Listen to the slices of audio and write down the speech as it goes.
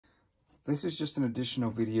This is just an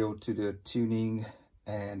additional video to the tuning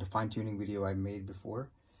and fine-tuning video I made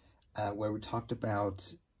before, where we talked about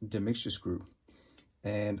the mixture screw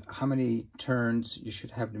and how many turns you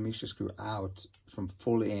should have the mixture screw out from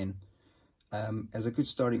full in as a good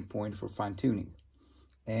starting point for fine-tuning.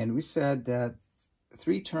 And we said that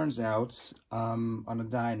 3 turns out on a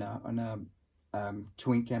dyno, on a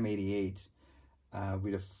Twin Cam 88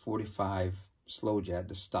 with a 45 slow jet,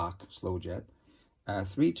 the stock slow jet.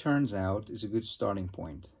 3 turns out is a good starting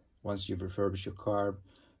point once you've refurbished your carb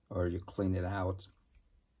or you clean it out.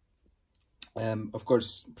 Of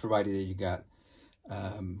course, provided that you got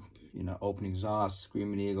you know, open exhaust,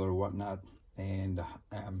 screaming eagle or whatnot, and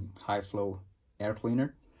high flow air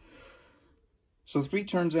cleaner. So 3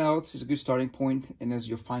 turns out is a good starting point, and as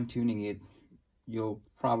you're fine tuning it, you'll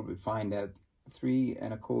probably find that 3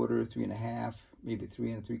 1/4, 3 1/2, maybe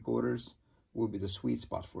 3 3/4 will be the sweet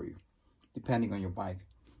spot for you, depending on your bike.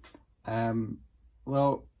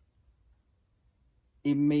 Well,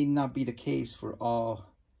 it may not be the case for all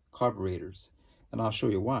carburetors, and I'll show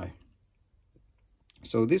you why.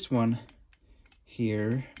 So this one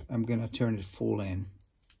here, I'm gonna turn it full in.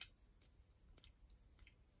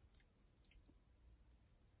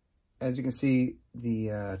 As you can see,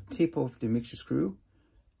 the tip of the mixture screw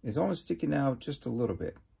is only sticking out just a little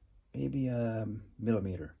bit, maybe a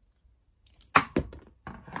millimeter.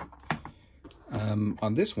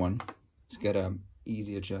 On this one, it's got a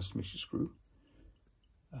easy adjust mixture screw,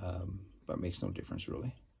 but makes no difference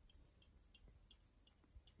really.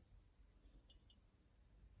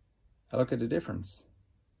 I look at the difference.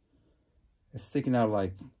 It's sticking out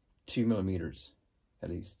like 2 millimeters at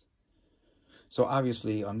least. So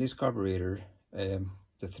obviously on this carburetor,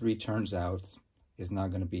 the 3 turns out is not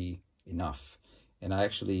going to be enough. And I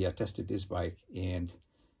actually tested this bike and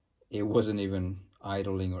it wasn't even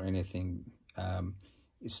idling or anything.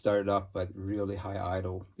 It started up at really high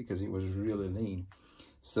idle because it was really lean.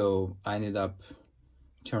 So I ended up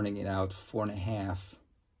turning it out 4 1/2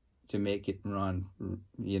 to make it run,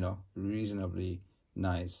 you know, reasonably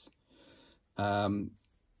nice.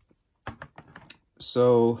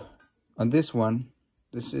 So on this one,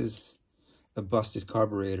 this is a busted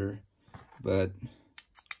carburetor, but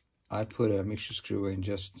I put a mixture screw in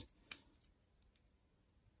just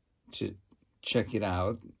to check it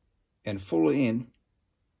out. And full in,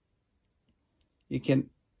 you can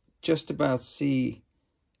just about see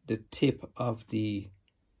the tip of the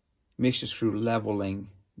mixture screw leveling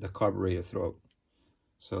the carburetor throat.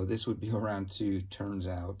 So this would be around 2 turns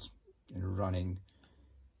out and running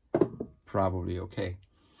probably okay.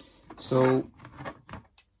 So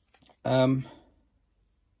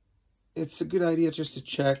it's a good idea just to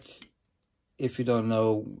check if you don't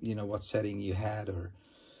know, you know, what setting you had or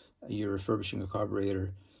you're refurbishing a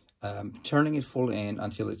carburetor. Turning it full in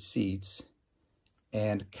until it seats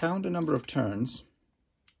and count the number of turns.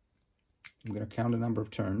 I'm going to count the number of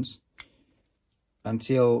turns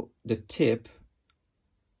until the tip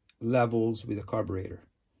levels with the carburetor.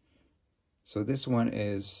 So this one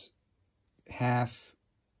is 1/2,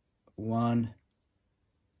 1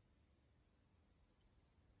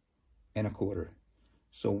 1/4.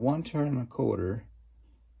 So 1 turn and 1/4,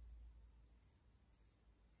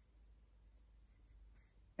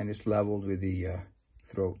 and it's leveled with the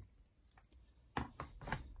throat.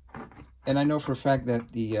 And I know for a fact that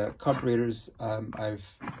the carburetors I've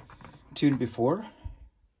tuned before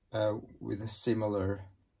with a similar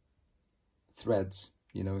threads,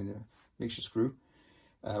 you know, in the mixture screw,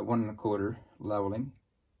 1 1/4 leveling,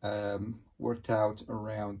 worked out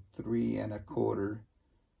around 3 1/4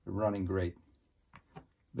 running great.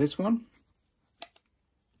 This one,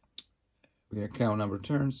 we're gonna count number of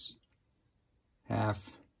turns,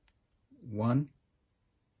 1/2, 1,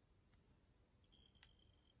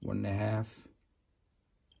 1 1/2,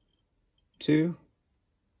 2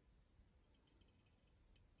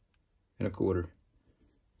 1/4.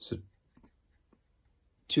 So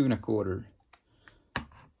 2 1/4.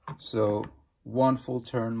 So 1 full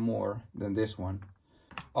turn more than this one.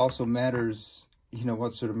 Also matters, you know,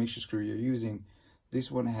 what sort of mixture screw you're using. This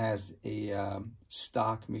one has a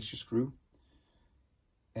stock mixture screw,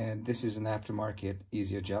 and this is an aftermarket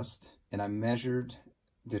easy adjust. And I measured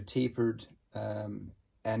the tapered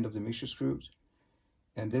end of the mixture screws,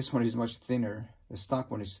 and this one is much thinner. The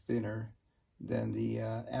stock one is thinner than the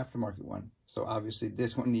aftermarket one. So obviously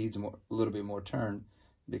this one needs a little bit more turn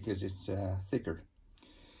because it's thicker.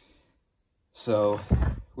 So,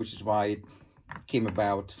 which is why it came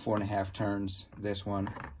about 4 1/2 turns, this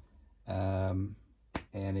one, and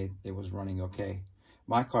it was running okay.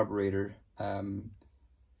 My carburetor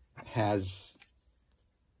has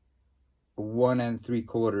 1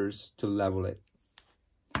 3/4 to level it.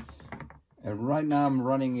 And right now I'm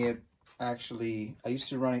running it, actually, I used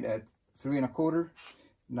to run it at 3 1/4.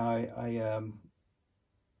 Now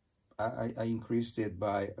I increased it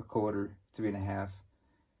by 1/4, 3 1/2,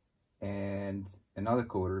 and another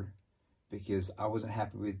 1/4, because I wasn't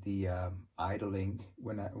happy with the idling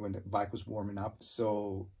when the bike was warming up.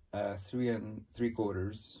 So 3 3/4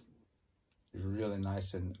 is really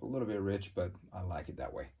nice and a little bit rich, but I like it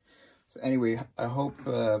that way. So anyway, I hope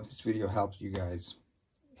this video helped you guys.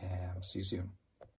 See you soon.